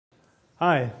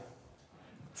Hi.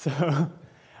 So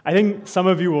I think some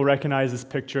of you will recognize this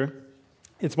picture.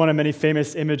 It's one of many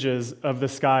famous images of the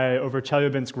sky over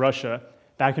Chelyabinsk, Russia,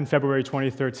 back in February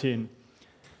 2013.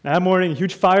 Now, that morning, a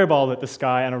huge fireball lit the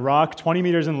sky, and a rock 20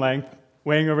 meters in length,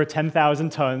 weighing over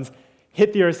 10,000 tons,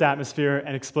 hit the Earth's atmosphere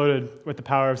and exploded with the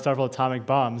power of several atomic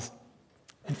bombs.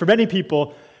 And for many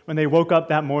people, when they woke up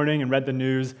that morning and read the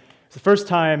news, it's the first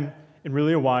time in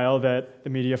really a while that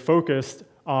the media focused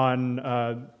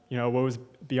on what was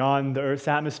beyond the Earth's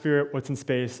atmosphere, what's in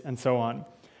space, and so on.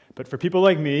 But for people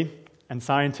like me, and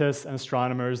scientists and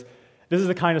astronomers, this is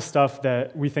the kind of stuff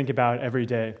that we think about every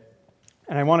day.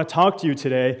 And I want to talk to you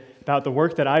today about the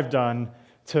work that I've done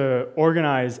to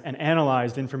organize and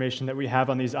analyze the information that we have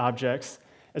on these objects,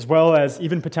 as well as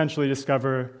even potentially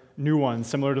discover new ones,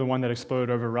 similar to the one that exploded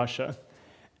over Russia.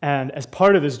 And as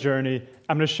part of this journey,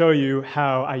 I'm going to show you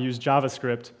how I use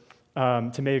JavaScript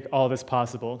to make all this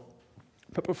possible.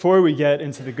 But before we get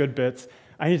into the good bits,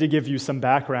 I need to give you some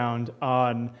background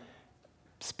on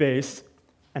space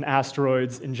and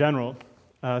asteroids in general.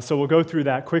 So we'll go through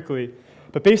that quickly.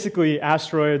 But basically,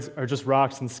 asteroids are just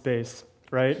rocks in space,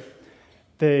 right?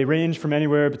 They range from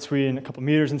anywhere between a couple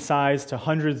meters in size to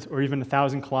hundreds or even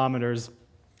 1,000 kilometers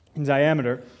in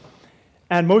diameter.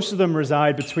 And most of them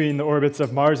reside between the orbits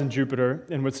of Mars and Jupiter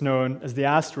in what's known as the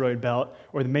asteroid belt,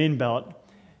 or the main belt.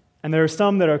 And there are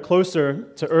some that are closer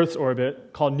to Earth's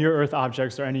orbit, called near-Earth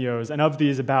objects, or NEOs. And of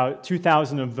these, about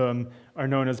 2,000 of them are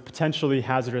known as potentially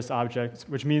hazardous objects,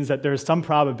 which means that there's some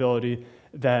probability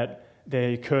that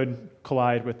they could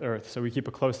collide with Earth. So we keep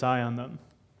a close eye on them.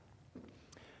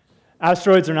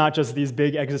 Asteroids are not just these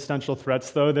big existential threats,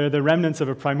 though. They're the remnants of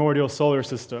a primordial solar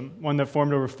system, one that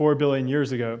formed over 4 billion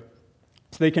years ago.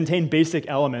 So they contain basic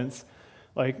elements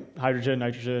like hydrogen,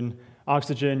 nitrogen,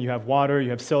 oxygen, you have water, you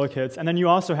have silicates, and then you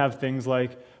also have things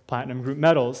like platinum group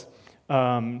metals,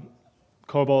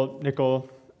 cobalt, nickel,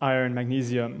 iron,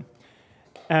 magnesium.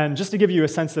 And just to give you a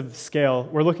sense of scale,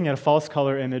 we're looking at a false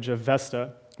color image of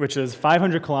Vesta, which is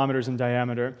 500 kilometers in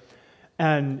diameter.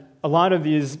 And a lot of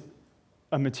these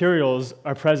materials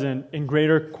are present in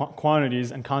greater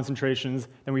quantities and concentrations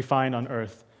than we find on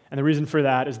Earth. And the reason for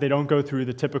that is they don't go through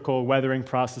the typical weathering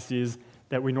processes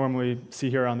that we normally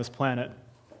see here on this planet.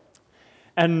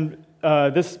 And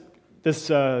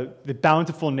the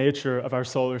bountiful nature of our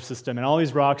solar system and all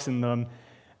these rocks in them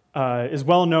is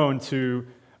well known to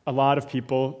a lot of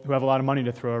people who have a lot of money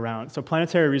to throw around. So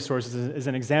Planetary Resources is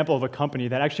an example of a company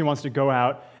that actually wants to go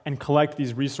out and collect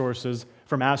these resources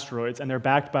from asteroids, and they're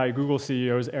backed by Google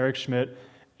CEOs Eric Schmidt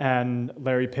and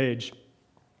Larry Page.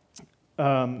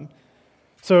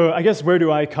 So I guess where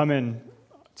do I come in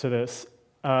to this?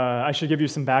 I should give you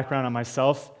some background on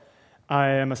myself. I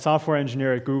am a software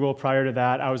engineer at Google. Prior to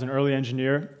that, I was an early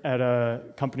engineer at a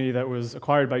company that was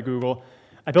acquired by Google.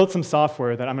 I built some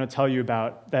software that I'm going to tell you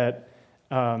about that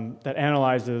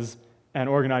analyzes and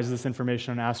organizes this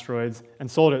information on asteroids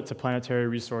and sold it to Planetary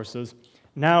Resources.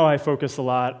 Now I focus a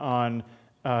lot on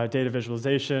data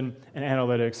visualization and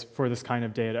analytics for this kind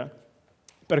of data.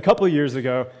 But a couple of years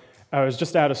ago, I was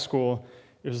just out of school.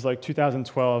 It was like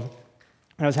 2012, and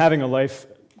I was having a life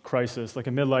crisis, like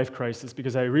a midlife crisis,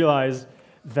 because I realized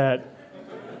that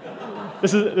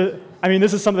this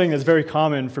is something that's very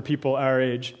common for people our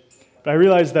age. But I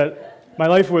realized that my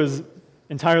life was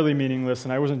entirely meaningless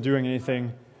and I wasn't doing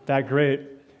anything that great.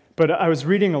 But I was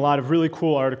reading a lot of really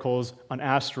cool articles on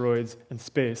asteroids and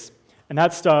space. And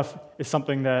that stuff is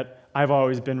something that I've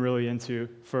always been really into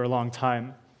for a long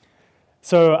time.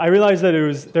 So I realized that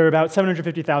there are about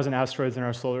 750,000 asteroids in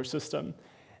our solar system.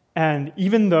 And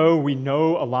even though we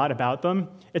know a lot about them,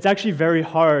 it's actually very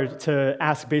hard to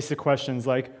ask basic questions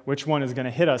like which one is going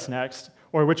to hit us next,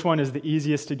 or which one is the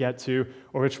easiest to get to,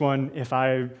 or which one, if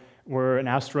I were an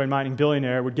asteroid mining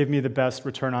billionaire, would give me the best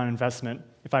return on investment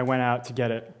if I went out to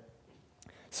get it.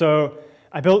 So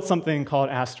I built something called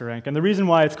AsteRank. And the reason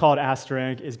why it's called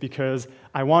AsteRank is because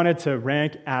I wanted to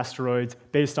rank asteroids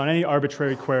based on any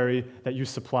arbitrary query that you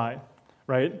supply,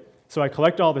 right? So I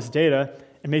collect all this data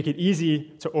and make it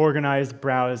easy to organize,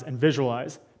 browse, and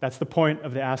visualize. That's the point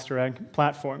of the AsteRank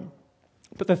platform.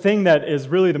 But the thing that is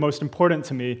really the most important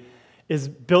to me is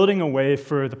building a way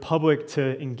for the public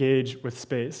to engage with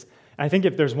space. And I think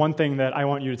if there's one thing that I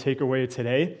want you to take away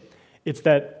today, it's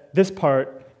that this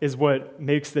part is what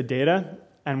makes the data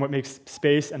and what makes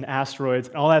space and asteroids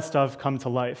and all that stuff come to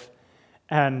life.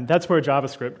 And that's where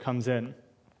JavaScript comes in.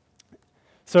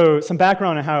 So some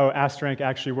background on how AsteRank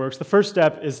actually works. The first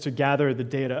step is to gather the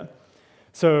data.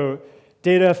 So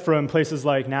data from places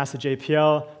like NASA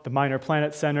JPL, the Minor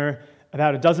Planet Center,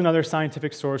 about a dozen other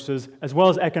scientific sources, as well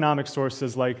as economic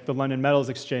sources like the London Metals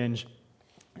Exchange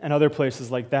and other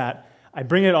places like that. I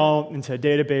bring it all into a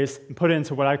database and put it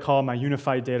into what I call my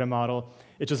unified data model.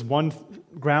 It's just one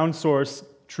ground source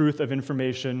truth of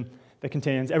information that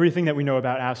contains everything that we know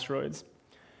about asteroids.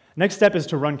 Next step is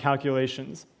to run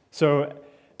calculations. So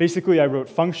basically, I wrote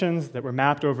functions that were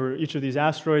mapped over each of these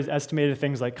asteroids, estimated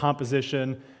things like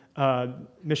composition,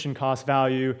 mission cost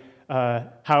value,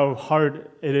 how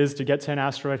hard it is to get to an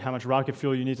asteroid, how much rocket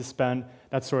fuel you need to spend,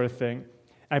 that sort of thing.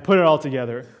 And I put it all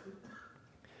together.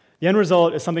 The end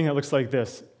result is something that looks like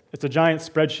this. It's a giant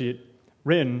spreadsheet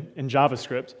written in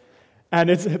JavaScript.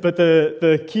 But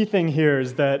the key thing here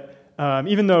is that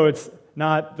even though it's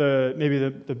not maybe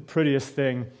the prettiest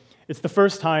thing, it's the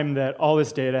first time that all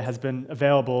this data has been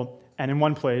available and in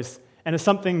one place, and it's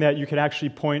something that you could actually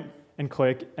point and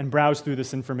click and browse through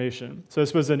this information. So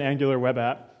this was an Angular web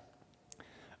app.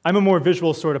 I'm a more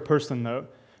visual sort of person, though.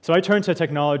 So I turned to a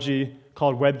technology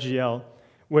called WebGL,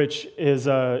 which is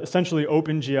essentially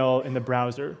OpenGL in the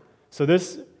browser. So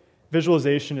this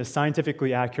visualization is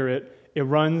scientifically accurate. It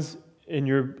runs in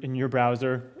your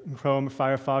browser, in Chrome,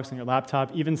 Firefox, on your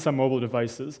laptop, even some mobile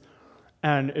devices.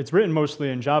 And it's written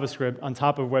mostly in JavaScript on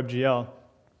top of WebGL.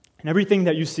 And everything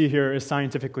that you see here is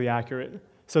scientifically accurate.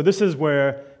 So this is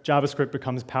where JavaScript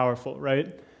becomes powerful,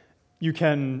 right? You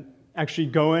can actually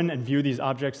go in and view these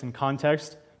objects in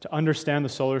context to understand the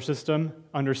solar system,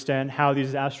 understand how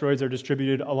these asteroids are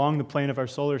distributed along the plane of our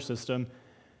solar system.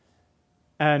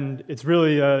 And it's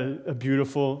really a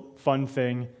beautiful, fun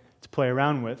thing to play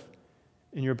around with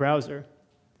in your browser.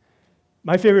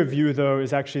 My favorite view, though,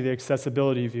 is actually the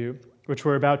accessibility view, which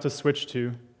we're about to switch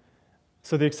to.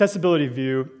 So the accessibility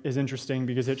view is interesting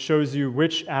because it shows you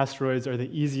which asteroids are the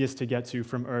easiest to get to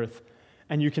from Earth.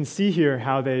 And you can see here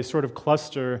how they sort of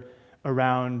cluster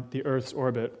around the Earth's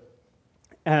orbit.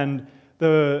 And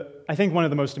I think one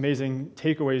of the most amazing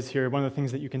takeaways here, one of the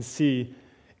things that you can see,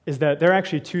 is that there are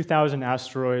actually 2,000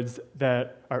 asteroids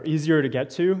that are easier to get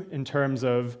to in terms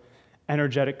of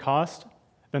energetic cost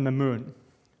than the Moon.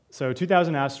 So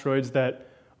 2,000 asteroids that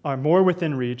are more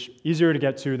within reach, easier to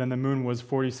get to than the Moon was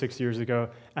 46 years ago.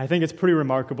 And I think it's pretty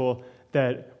remarkable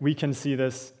that we can see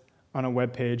this on a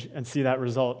web page and see that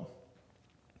result.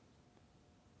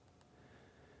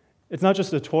 It's not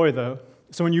just a toy, though.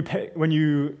 So when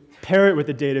you pair it with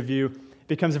the data view, it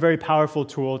becomes a very powerful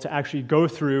tool to actually go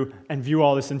through and view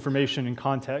all this information in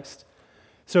context.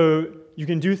 So you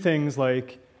can do things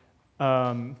like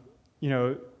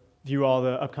view all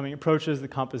the upcoming approaches, the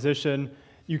composition.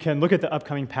 You can look at the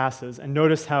upcoming passes and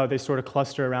notice how they sort of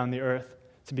cluster around the Earth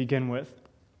to begin with.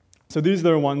 So these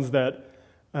are the ones that,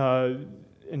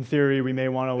 in theory, we may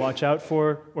want to watch out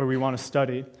for or we want to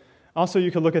study. Also,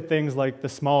 you could look at things like the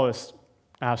smallest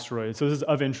asteroids. So this is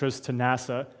of interest to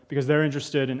NASA because they're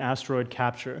interested in asteroid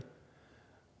capture.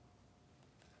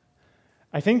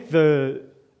 I think the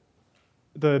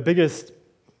biggest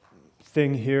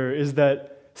thing here is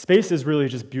that space is really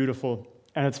just beautiful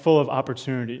and it's full of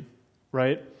opportunity,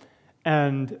 right?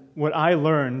 And what I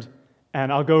learned,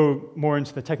 and I'll go more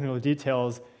into the technical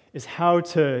details, is how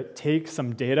to take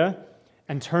some data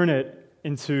and turn it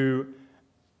into,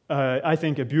 I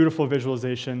think, a beautiful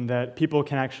visualization that people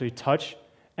can actually touch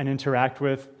and interact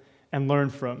with and learn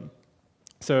from.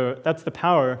 So that's the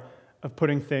power of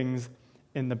putting things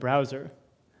in the browser.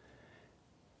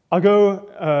 I'll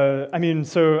go,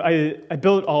 I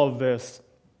built all of this,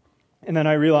 and then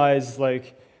I realized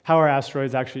how are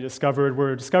asteroids actually discovered?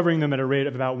 We're discovering them at a rate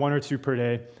of about 1 or 2 per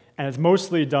day, and it's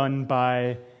mostly done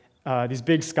by these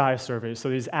big sky surveys, so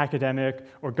these academic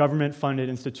or government-funded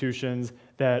institutions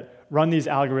that run these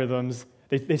algorithms.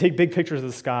 They take big pictures of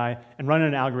the sky and run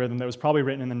an algorithm that was probably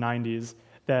written in the 90s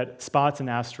that spots an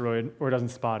asteroid or doesn't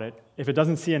spot it. If it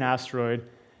doesn't see an asteroid,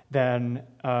 then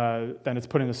it's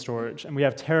put into storage. And we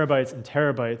have terabytes and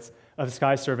terabytes of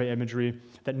sky survey imagery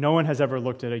that no one has ever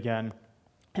looked at again.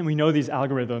 And we know these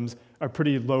algorithms are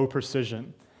pretty low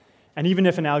precision. And even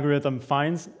if an algorithm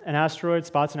finds an asteroid,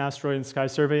 spots an asteroid in sky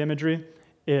survey imagery,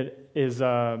 it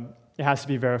has to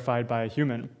be verified by a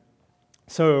human.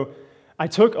 So I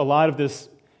took a lot of this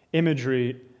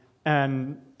imagery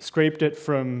and scraped it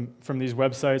from these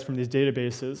websites, from these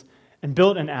databases, and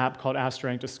built an app called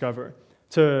AsteRank Discover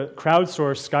to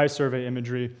crowdsource sky survey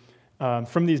imagery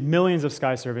from these millions of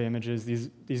sky survey images, these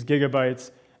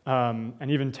gigabytes and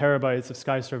even terabytes of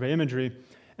sky survey imagery.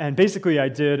 And basically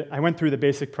I went through the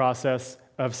basic process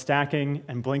of stacking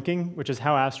and blinking, which is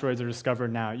how asteroids are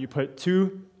discovered now. You put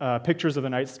 2 pictures of the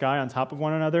night sky on top of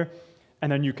one another,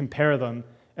 and then you compare them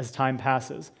as time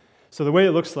passes. So the way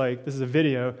it looks like, this is a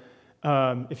video,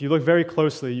 if you look very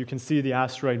closely, you can see the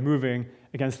asteroid moving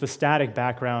against the static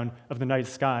background of the night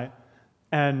sky.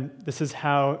 And this is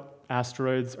how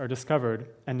asteroids are discovered.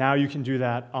 And now you can do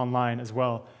that online as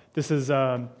well. This is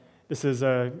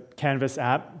a Canvas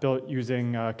app built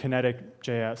using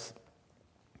Kinetic.js,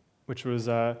 which was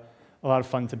a lot of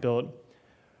fun to build.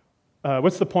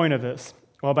 What's the point of this?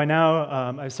 Well, by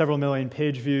now, I have several million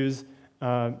page views.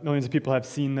 Millions of people have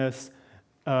seen this.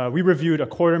 We reviewed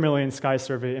 250,000 sky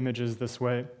survey images this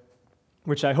way,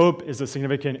 which I hope is a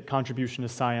significant contribution to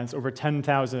science. Over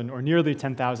 10,000 or nearly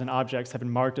 10,000 objects have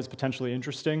been marked as potentially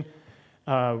interesting,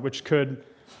 which could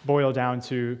boil down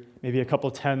to maybe a couple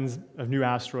tens of new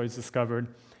asteroids discovered.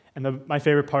 And my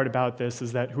favorite part about this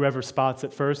is that whoever spots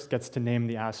it first gets to name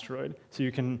the asteroid. So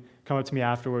you can come up to me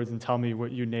afterwards and tell me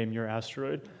what you name your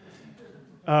asteroid.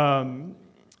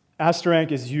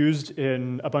 AsteRank is used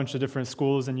in a bunch of different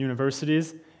schools and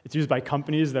universities. It's used by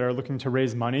companies that are looking to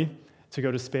raise money to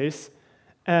go to space.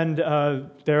 And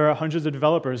there are hundreds of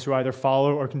developers who either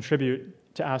follow or contribute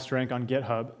to AsteRank on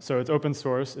GitHub. So it's open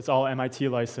source, it's all MIT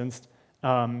licensed,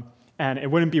 and it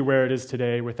wouldn't be where it is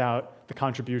today without the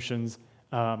contributions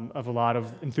of a lot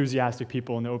of enthusiastic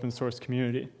people in the open source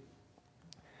community.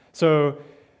 So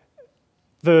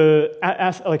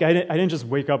I didn't just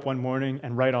wake up one morning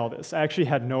and write all this. I actually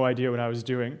had no idea what I was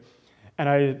doing, and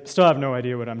I still have no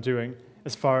idea what I'm doing.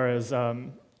 As far as I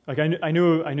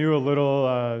knew a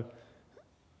little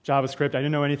JavaScript. I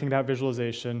didn't know anything about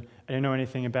visualization. I didn't know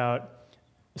anything about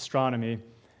astronomy.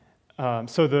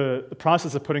 So the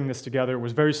process of putting this together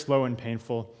was very slow and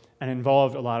painful, and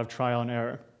involved a lot of trial and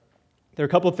error. There are a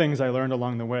couple of things I learned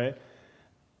along the way.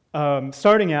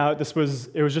 Starting out, it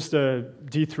was just a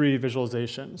D3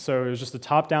 visualization. So it was just a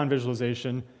top-down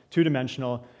visualization,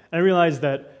 two-dimensional. And I realized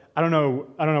that I don't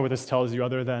know what this tells you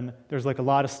other than there's like a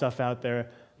lot of stuff out there,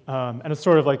 and it's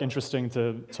sort of like interesting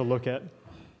to look at.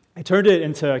 I turned it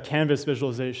into a Canvas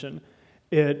visualization.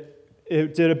 It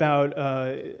did about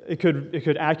it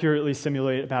could accurately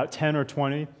simulate about 10 or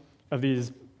 20 of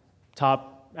these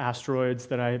top asteroids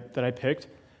that I picked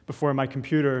before my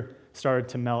computer started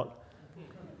to melt.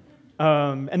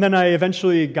 And then I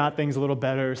eventually got things a little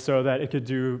better so that it could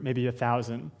do maybe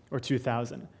 1,000 or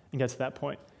 2,000 and get to that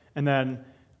point. And then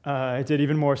I did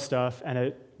even more stuff, and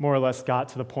it more or less got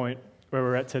to the point where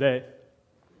we're at today.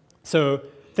 So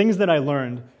things that I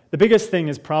learned, the biggest thing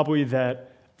is probably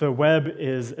that the web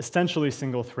is essentially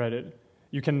single-threaded.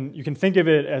 You can think of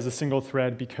it as a single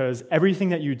thread because everything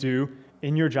that you do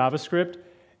in your JavaScript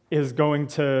is going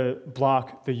to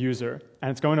block the user, and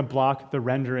it's going to block the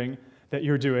rendering that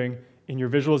you're doing in your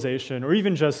visualization, or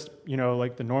even just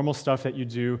like the normal stuff that you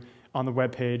do on the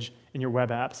web page in your web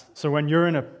apps. So when you're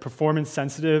in a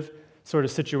performance-sensitive sort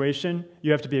of situation,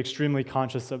 you have to be extremely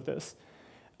conscious of this.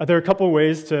 There are a couple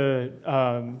ways to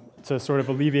sort of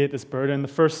alleviate this burden. The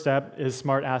first step is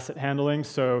smart asset handling.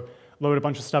 So load a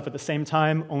bunch of stuff at the same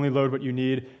time, only load what you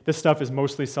need. This stuff is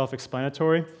mostly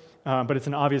self-explanatory, but it's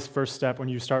an obvious first step when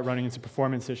you start running into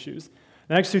performance issues.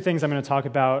 The next two things I'm going to talk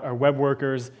about are web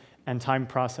workers and time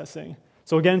processing.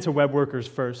 So we'll get into web workers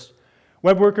first.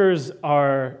 Web workers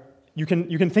are, you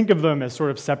can think of them as sort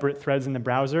of separate threads in the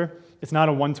browser. It's not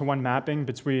a one-to-one mapping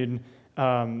between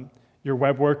your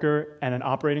web worker and an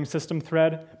operating system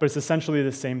thread, but it's essentially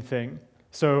the same thing.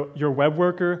 So your web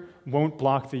worker won't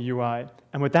block the UI.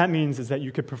 And what that means is that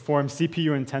you could perform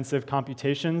CPU-intensive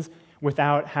computations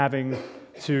without having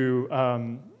to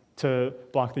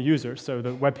block the user. So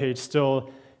the web page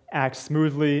still acts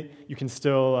smoothly. You can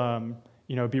still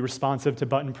be responsive to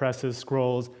button presses,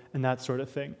 scrolls, and that sort of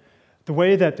thing. The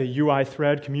way that the UI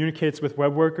thread communicates with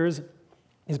web workers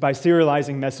is by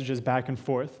serializing messages back and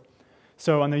forth.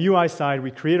 So on the UI side,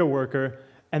 we create a worker,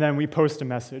 and then we post a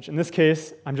message. In this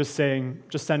case, I'm just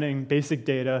sending basic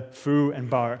data, foo and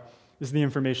bar. This is the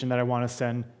information that I want to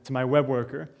send to my web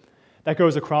worker. That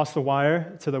goes across the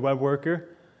wire to the web worker.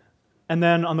 And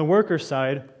then on the worker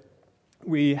side,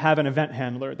 we have an event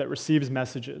handler that receives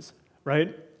messages,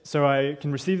 right? So I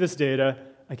can receive this data,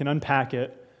 I can unpack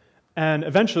it, and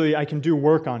eventually I can do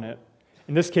work on it.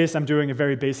 In this case, I'm doing a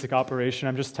very basic operation.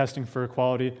 I'm just testing for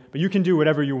equality, but you can do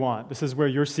whatever you want. This is where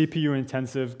your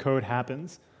CPU-intensive code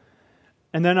happens.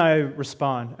 And then I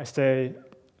respond. I say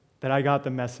that I got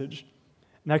the message.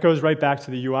 And that goes right back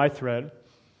to the UI thread.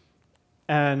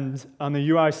 And on the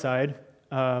UI side,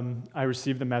 I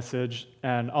receive the message,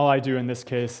 and all I do in this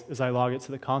case is I log it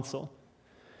to the console.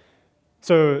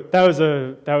 So that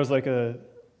was like a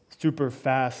super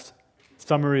fast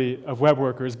summary of web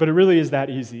workers, but it really is that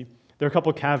easy. There are a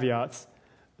couple caveats.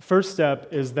 The first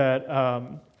step is that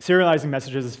serializing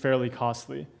messages is fairly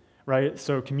costly, right?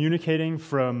 So communicating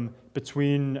from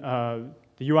between the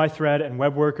UI thread and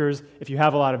web workers, if you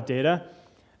have a lot of data,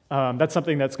 that's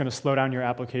something that's going to slow down your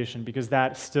application because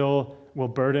that still is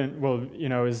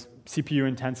CPU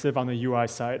intensive on the UI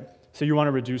side. So you want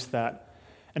to reduce that.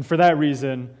 And for that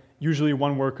reason, usually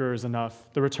one worker is enough.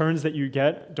 The returns that you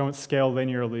get don't scale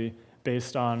linearly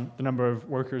based on the number of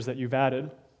workers that you've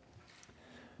added.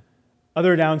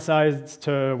 Other downsides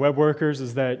to web workers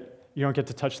is that you don't get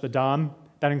to touch the DOM.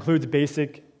 That includes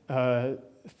basic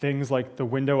things like the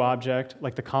window object,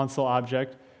 like the console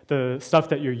object. The stuff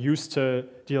that you're used to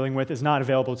dealing with is not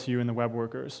available to you in the web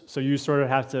workers. So you sort of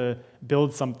have to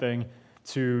build something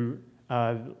to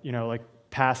like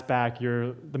pass back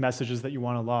the messages that you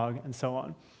want to log and so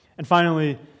on. And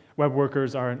finally, web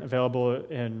workers aren't available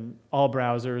in all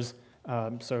browsers.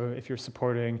 So if you're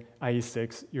supporting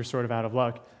IE6, you're sort of out of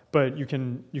luck. But you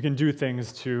can do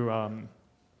things to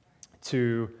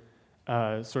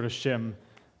sort of shim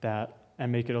that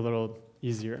and make it a little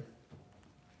easier.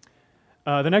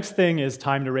 The next thing is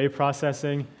timed array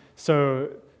processing. So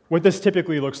what this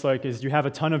typically looks like is you have a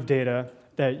ton of data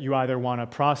that you either want to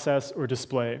process or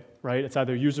display, right? It's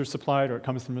either user supplied or it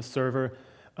comes from a server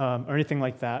or anything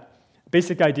like that.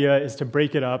 Basic idea is to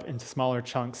break it up into smaller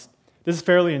chunks. This is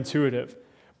fairly intuitive,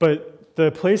 but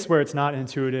the place where it's not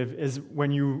intuitive is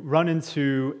when you run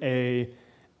into a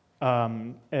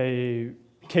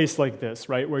case like this,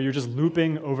 right, where you're just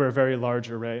looping over a very large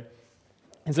array.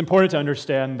 It's important to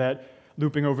understand that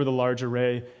looping over the large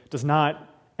array does not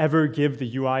ever give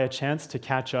the UI a chance to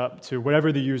catch up to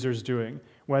whatever the user's doing,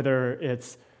 whether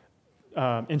it's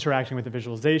interacting with the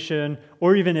visualization,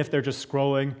 or even if they're just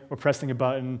scrolling or pressing a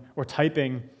button or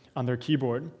typing on their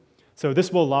keyboard. So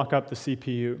this will lock up the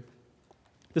CPU.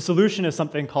 The solution is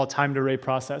something called timed array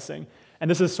processing. And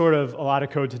this is sort of a lot of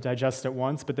code to digest at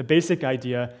once, but the basic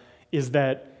idea is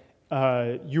that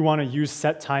you want to use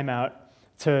set timeout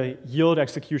to yield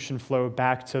execution flow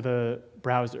back to the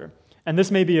browser. And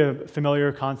this may be a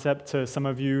familiar concept to some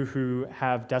of you who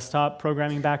have desktop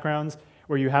programming backgrounds,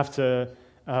 where you have to,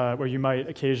 where you might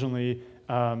occasionally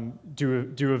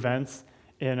do events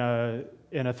in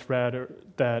a thread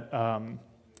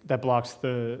that blocks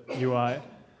the UI.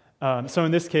 So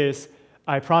in this case,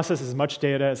 I process as much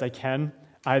data as I can,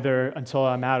 either until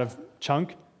I'm out of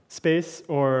chunk space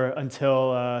or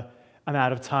until I'm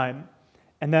out of time.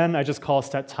 And then I just call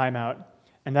set timeout.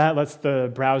 And that lets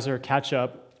the browser catch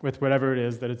up with whatever it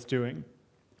is that it's doing.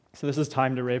 So this is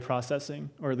timed array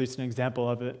processing, or at least an example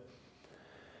of it.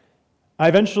 I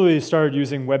eventually started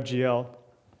using WebGL.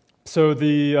 So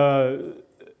the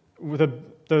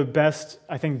best,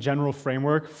 I think, general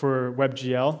framework for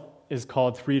WebGL is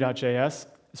called 3.js.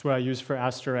 It's what I use for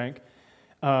Asterank.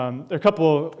 There are a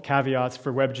couple caveats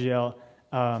for WebGL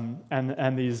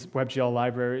and these WebGL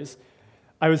libraries.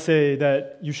 I would say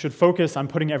that you should focus on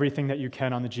putting everything that you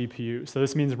can on the GPU. So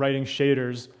this means writing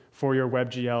shaders for your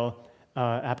WebGL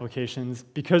applications.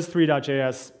 Because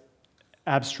 3.js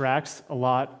abstracts a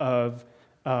lot of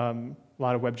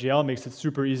WebGL, makes it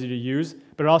super easy to use,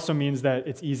 but it also means that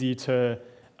it's easy to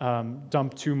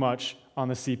dump too much on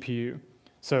the CPU.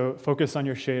 So focus on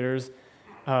your shaders.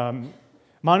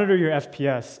 Monitor your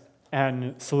FPS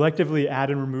and selectively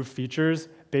add and remove features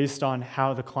based on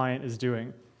how the client is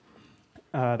doing.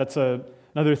 That's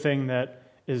another thing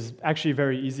that is actually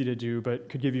very easy to do, but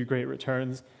could give you great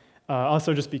returns.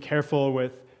 Also, just be careful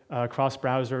with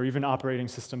cross-browser or even operating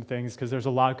system things, because there's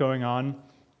a lot going on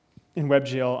in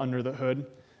WebGL under the hood,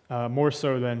 more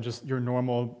so than just your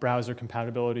normal browser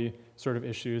compatibility sort of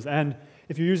issues. And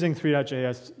if you're using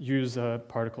 3.js, use a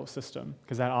particle system,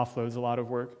 because that offloads a lot of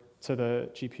work to the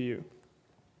GPU.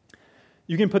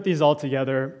 You can put these all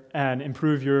together and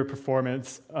improve your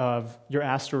performance of your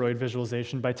asteroid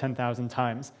visualization by 10,000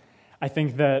 times. I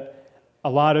think that a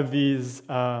lot of these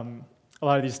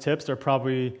tips are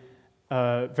probably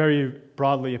very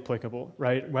broadly applicable,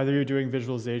 right? Whether you're doing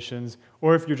visualizations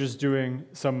or if you're just doing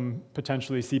some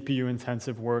potentially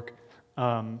CPU-intensive work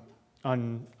in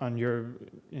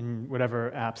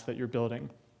whatever apps that you're building.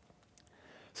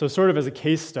 So sort of as a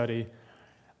case study,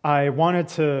 I wanted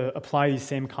to apply these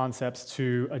same concepts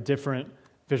to a different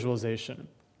visualization.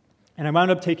 And I wound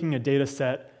up taking a data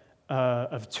set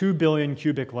of 2 billion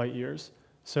cubic light years.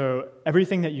 So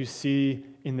everything that you see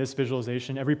in this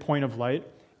visualization, every point of light,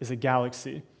 is a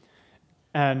galaxy.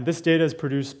 And this data is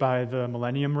produced by the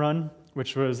Millennium Run,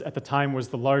 which was, at the time, was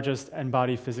the largest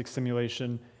n-body physics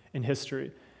simulation in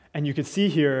history. And you can see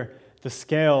here the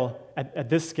scale, at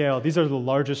this scale, these are the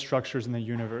largest structures in the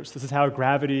universe. This is how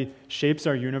gravity shapes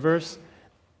our universe.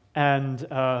 And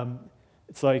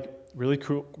it's like really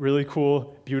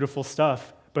cool, beautiful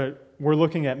stuff. But we're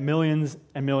looking at millions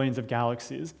and millions of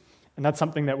galaxies. And that's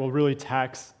something that will really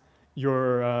tax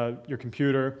your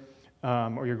computer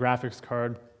or your graphics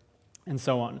card and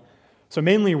so on. So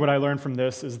mainly what I learned from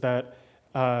this is that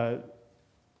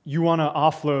you want to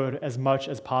offload as much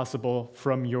as possible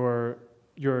from your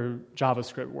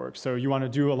JavaScript work. So you want to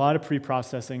do a lot of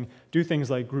pre-processing, do things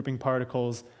like grouping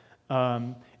particles,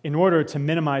 in order to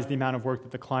minimize the amount of work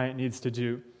that the client needs to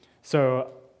do.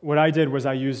 So what I did was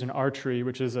I used an R tree,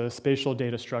 which is a spatial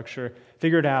data structure,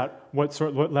 figured out what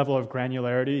level of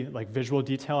granularity, like visual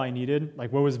detail I needed,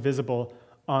 like what was visible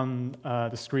on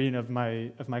the screen of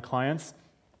my clients,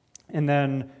 and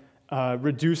then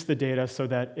reduce the data so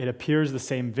that it appears the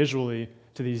same visually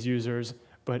to these users,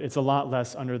 but it's a lot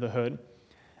less under the hood.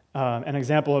 An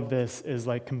example of this is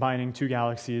like combining two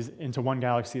galaxies into one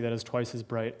galaxy that is twice as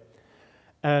bright.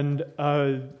 And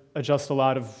adjust a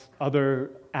lot of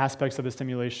other aspects of the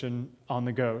simulation on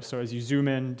the go. So as you zoom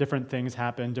in, different things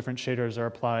happen, different shaders are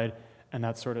applied, and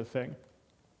that sort of thing.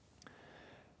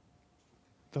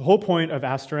 The whole point of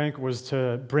Asterank was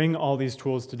to bring all these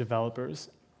tools to developers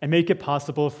and make it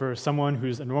possible for someone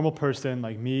who's a normal person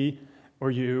like me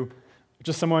or you,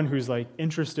 just someone who's like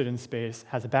interested in space,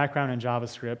 has a background in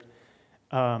JavaScript,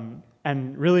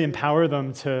 and really empower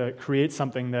them to create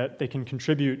something that they can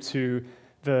contribute to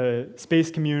the space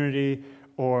community,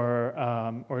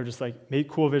 or just like make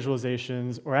cool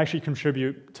visualizations, or actually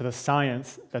contribute to the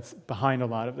science that's behind a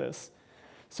lot of this.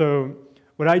 So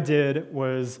what I did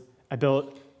was I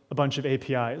built a bunch of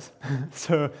APIs.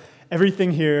 So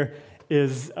everything here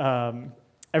is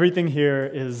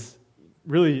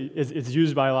really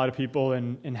used by a lot of people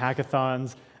in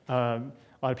hackathons, a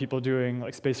lot of people doing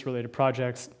like space-related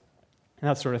projects, and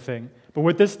that sort of thing. But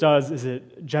what this does is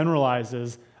it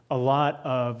generalizes a lot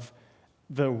of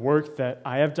the work that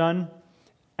I have done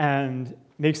and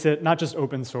makes it not just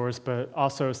open source, but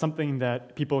also something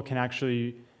that people can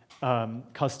actually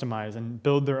customize and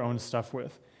build their own stuff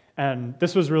with. And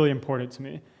this was really important to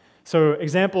me. So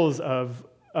examples of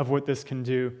what this can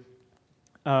do.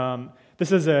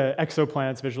 This is an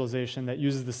exoplanets visualization that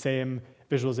uses the same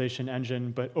visualization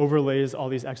engine, but overlays all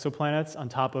these exoplanets on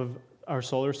top of our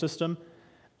solar system.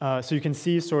 So you can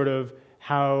see sort of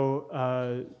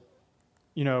how,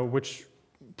 which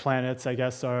planets, I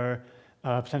guess, are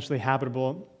potentially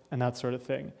habitable and that sort of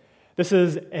thing. This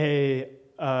is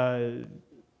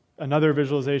another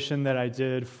visualization that I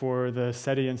did for the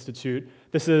SETI Institute.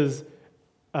 This is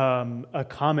a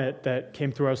comet that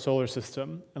came through our solar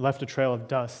system and left a trail of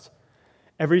dust.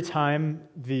 Every time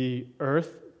the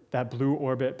Earth, that blue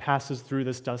orbit, passes through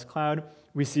this dust cloud,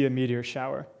 we see a meteor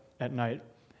shower at night.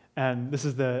 And this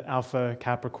is the Alpha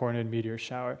Capricornid meteor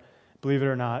shower. Believe it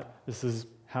or not, this is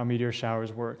how meteor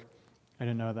showers work. I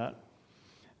didn't know that.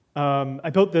 I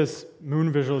built this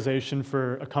moon visualization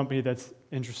for a company that's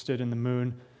interested in the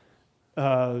moon.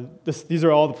 These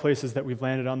are all the places that we've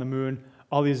landed on the moon,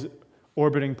 all these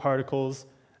orbiting particles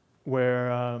where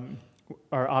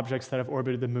are objects that have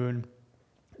orbited the moon,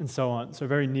 and so on. So a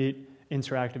very neat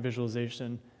interactive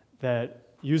visualization that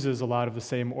uses a lot of the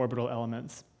same orbital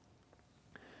elements.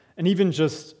 And even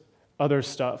just other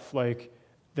stuff, like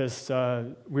this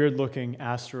weird-looking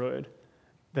asteroid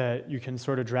that you can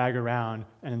sort of drag around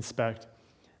and inspect.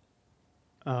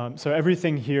 So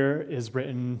everything here is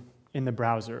written in the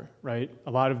browser, right?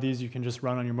 A lot of these you can just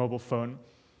run on your mobile phone.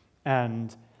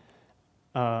 And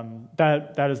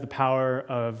that is the power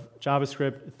of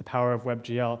JavaScript, it's the power of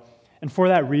WebGL. And for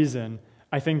that reason,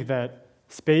 I think that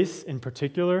space in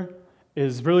particular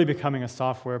is really becoming a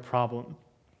software problem.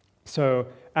 So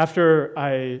after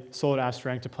I sold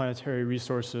Asterank to Planetary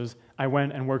Resources, I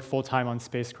went and worked full-time on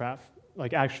spacecraft,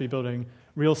 like actually building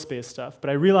real space stuff. But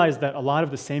I realized that a lot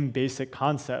of the same basic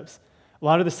concepts, a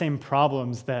lot of the same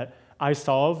problems that I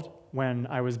solved when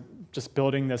I was just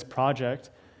building this project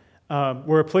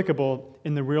were applicable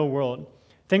in the real world.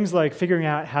 Things like figuring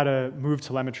out how to move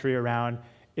telemetry around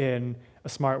in a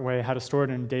smart way, how to store it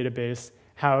in a database,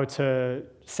 how to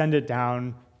send it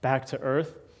down back to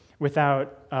Earth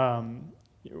without,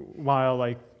 while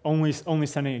like only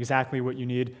sending exactly what you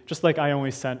need, just like I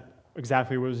only sent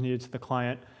exactly what was needed to the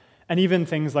client. And even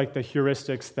things like the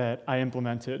heuristics that I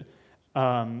implemented.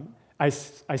 I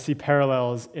see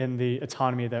parallels in the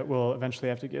autonomy that we'll eventually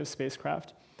have to give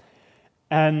spacecraft.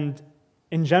 And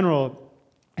in general,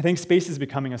 I think space is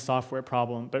becoming a software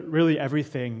problem, but really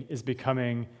everything is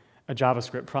becoming a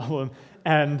JavaScript problem.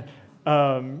 And,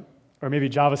 or maybe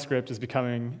JavaScript is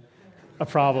becoming a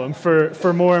problem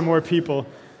for more and more people.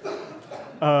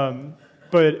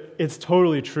 But it's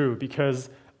totally true, because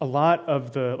a lot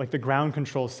of the ground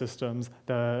control systems,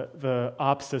 the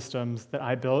ops systems that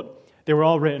I built, they were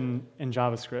all written in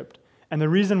JavaScript. And the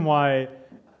reason why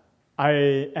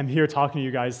I am here talking to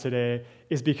you guys today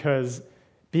is because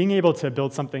being able to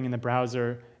build something in the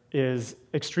browser is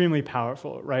extremely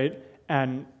powerful, right?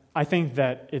 And I think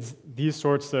that it's these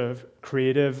sorts of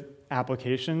creative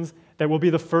applications that will be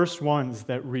the first ones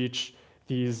that reach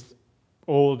these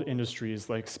old industries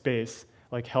like space,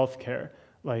 like healthcare,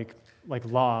 like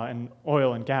law and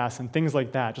oil and gas and things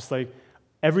like that. Just like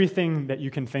everything that you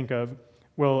can think of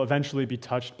will eventually be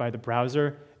touched by the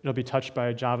browser. It'll be touched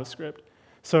by JavaScript.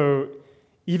 So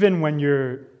even when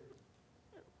you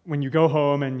go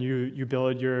home and you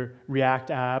build your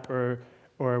React app or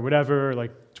whatever,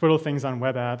 like twiddle things on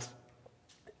web apps,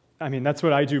 I mean, that's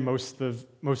what I do most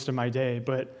of my day,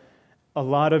 but a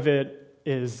lot of it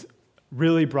is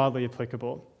really broadly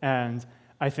applicable. And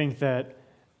I think that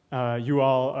you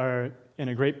all are in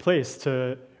a great place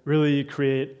to really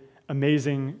create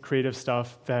amazing creative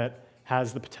stuff that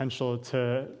has the potential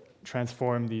to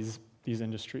transform these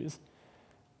industries.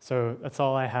 So that's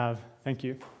all I have. Thank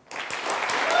you.